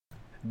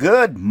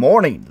Good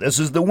morning. This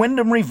is the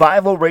Wyndham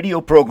Revival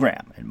radio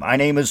program, and my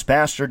name is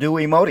Pastor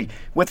Dewey Modi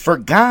with For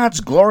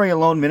God's Glory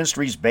Alone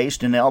Ministries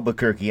based in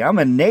Albuquerque. I'm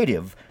a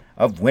native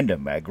of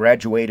Wyndham. I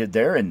graduated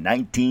there in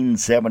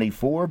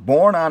 1974,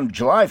 born on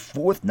July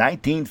 4th,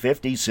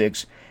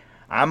 1956.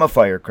 I'm a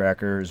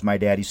firecracker, as my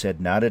daddy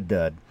said, not a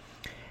dud.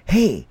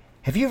 Hey,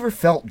 have you ever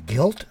felt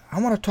guilt? I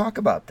want to talk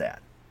about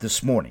that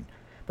this morning.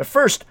 But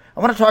first, I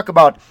want to talk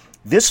about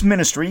this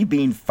ministry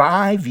being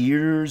 5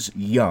 years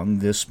young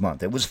this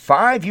month. It was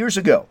 5 years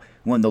ago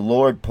when the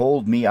Lord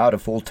pulled me out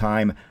of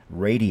full-time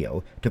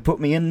radio to put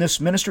me in this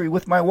ministry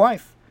with my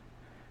wife.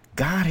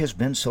 God has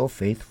been so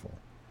faithful.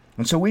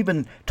 And so we've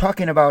been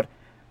talking about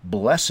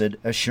blessed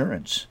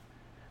assurance.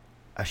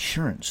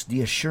 Assurance,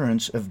 the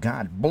assurance of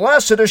God.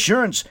 Blessed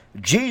assurance,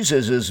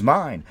 Jesus is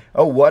mine.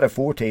 Oh, what a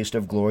foretaste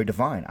of glory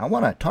divine. I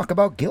want to talk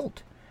about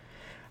guilt.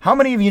 How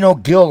many of you know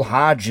Gil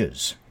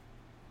Hodges?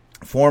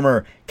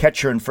 Former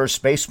catcher and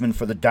first baseman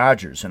for the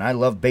Dodgers, and I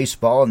love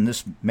baseball, and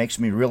this makes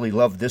me really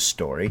love this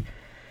story.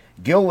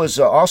 Gil was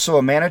also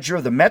a manager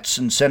of the Mets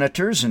and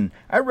Senators, and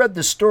I read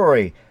the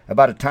story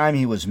about a time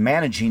he was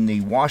managing the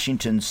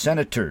Washington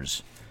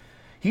Senators.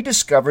 He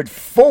discovered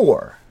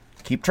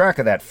keep track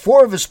of that,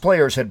 4 of his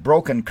players had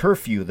broken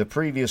curfew the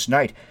previous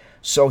night,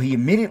 so he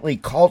immediately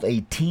called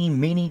a team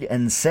meeting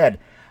and said,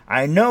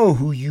 "I know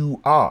who you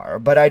are,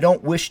 but I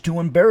don't wish to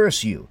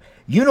embarrass you.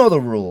 You know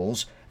the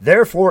rules.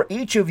 Therefore,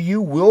 each of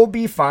you will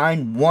be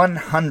fined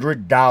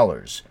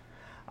 $100.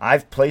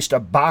 I've placed a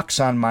box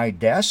on my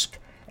desk,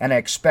 and I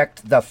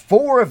expect the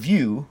 4 of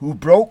you who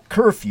broke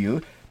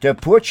curfew to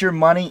put your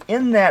money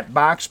in that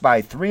box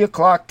by 3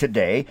 o'clock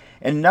today,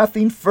 and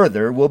nothing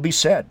further will be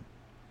said."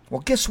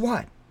 Well, guess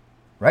what?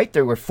 Right?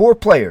 There were 4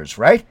 players,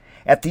 right?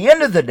 At the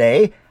end of the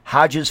day,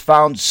 Hodges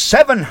found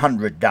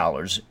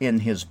 $700 in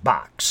his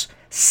box.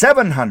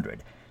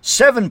 700.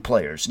 7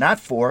 players, not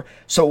 4.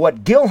 So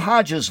what Gil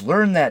Hodges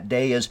learned that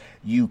day is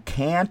you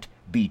can't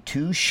be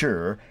too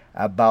sure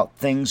about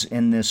things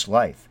in this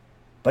life.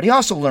 But he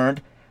also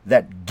learned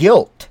that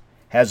guilt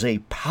has a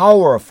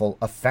powerful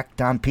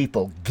effect on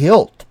people.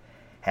 Guilt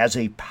has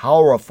a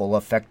powerful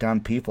effect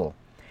on people.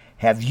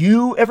 Have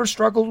you ever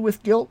struggled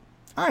with guilt?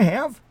 I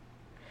have.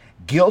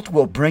 Guilt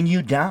will bring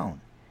you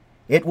down.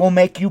 It will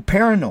make you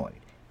paranoid.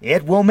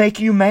 It will make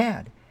you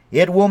mad.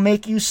 It will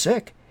make you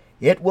sick.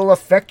 It will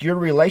affect your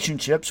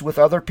relationships with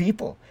other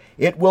people.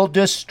 It will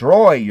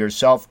destroy your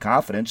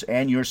self-confidence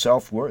and your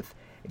self-worth.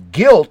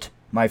 Guilt,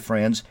 my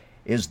friends,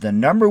 is the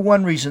number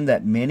one reason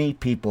that many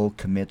people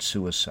commit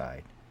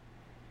suicide.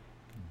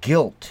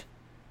 Guilt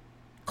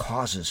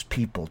causes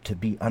people to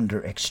be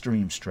under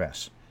extreme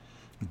stress.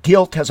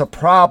 Guilt has a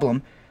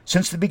problem.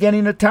 Since the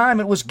beginning of time,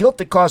 it was guilt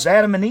that caused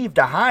Adam and Eve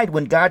to hide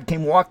when God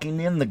came walking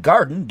in the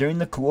garden during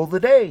the cool of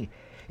the day.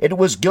 It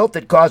was guilt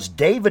that caused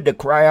David to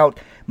cry out,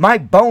 "My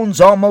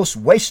bones almost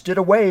wasted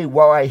away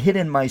while I hid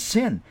in my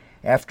sin,"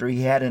 after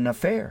he had an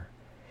affair.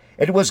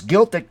 It was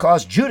guilt that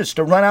caused Judas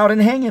to run out and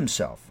hang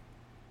himself.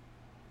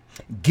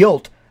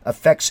 Guilt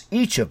affects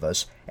each of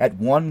us at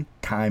one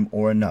time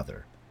or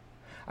another.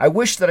 I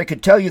wish that I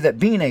could tell you that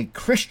being a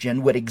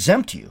Christian would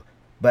exempt you,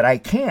 but I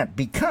can't,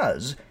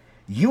 because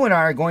you and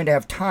I are going to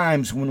have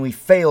times when we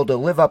fail to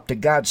live up to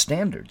God's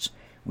standards.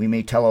 We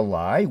may tell a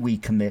lie, we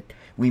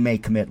may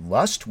commit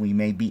lust, we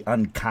may be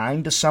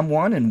unkind to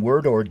someone in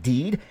word or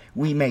deed,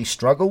 we may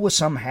struggle with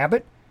some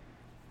habit.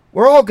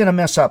 We're all going to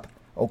mess up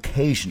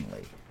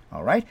occasionally,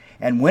 all right?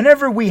 And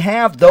whenever we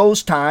have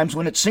those times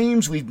when it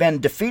seems we've been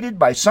defeated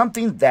by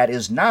something that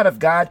is not of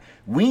God,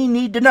 we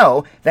need to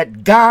know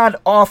that God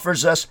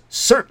offers us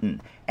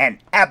certain and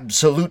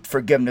absolute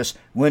forgiveness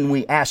when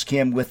we ask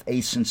Him with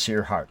a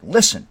sincere heart.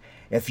 Listen,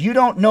 if you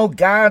don't know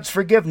God's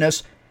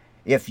forgiveness,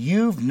 if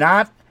you're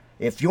not,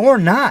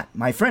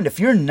 my friend, if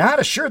you're not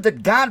assured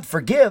that God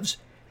forgives,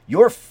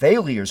 your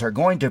failures are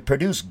going to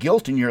produce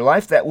guilt in your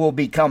life that will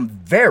become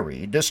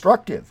very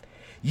destructive.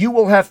 You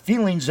will have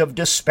feelings of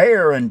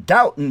despair and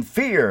doubt and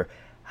fear.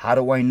 How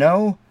do I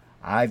know?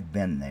 I've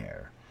been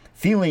there.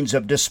 Feelings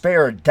of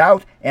despair,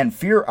 doubt, and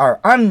fear are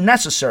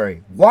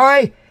unnecessary.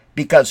 Why?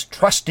 Because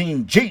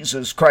trusting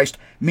Jesus Christ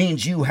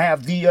means you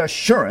have the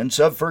assurance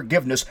of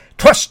forgiveness.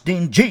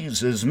 Trusting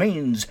Jesus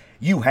means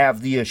you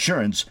have the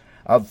assurance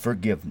of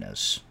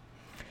forgiveness.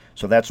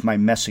 So that's my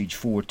message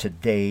for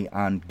today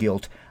on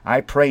guilt.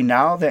 I pray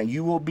now that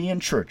you will be in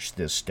church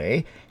this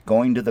day,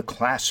 going to the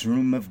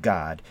classroom of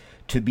God,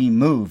 to be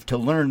moved, to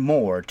learn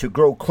more, to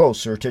grow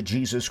closer to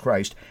Jesus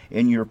Christ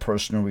in your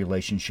personal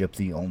relationship,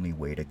 the only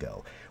way to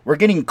go. We're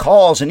getting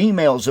calls and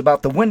emails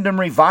about the Wyndham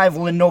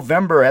Revival in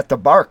November at the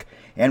Bark,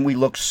 and we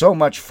look so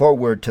much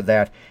forward to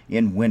that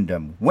in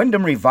Wyndham.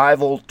 Wyndham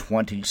Revival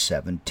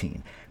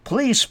 2017.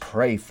 Please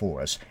pray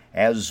for us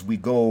as we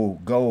go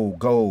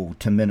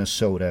to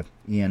Minnesota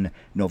in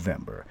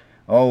November.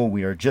 Oh,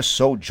 we are just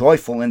so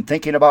joyful in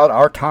thinking about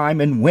our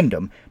time in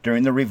Wyndham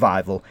during the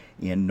revival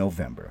in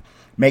November.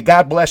 May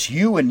God bless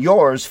you and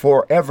yours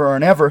forever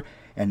and ever.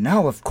 And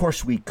now, of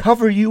course, we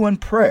cover you in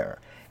prayer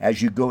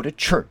as you go to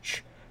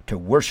church to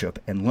worship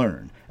and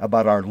learn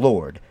about our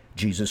Lord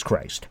Jesus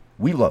Christ.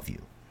 We love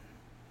you.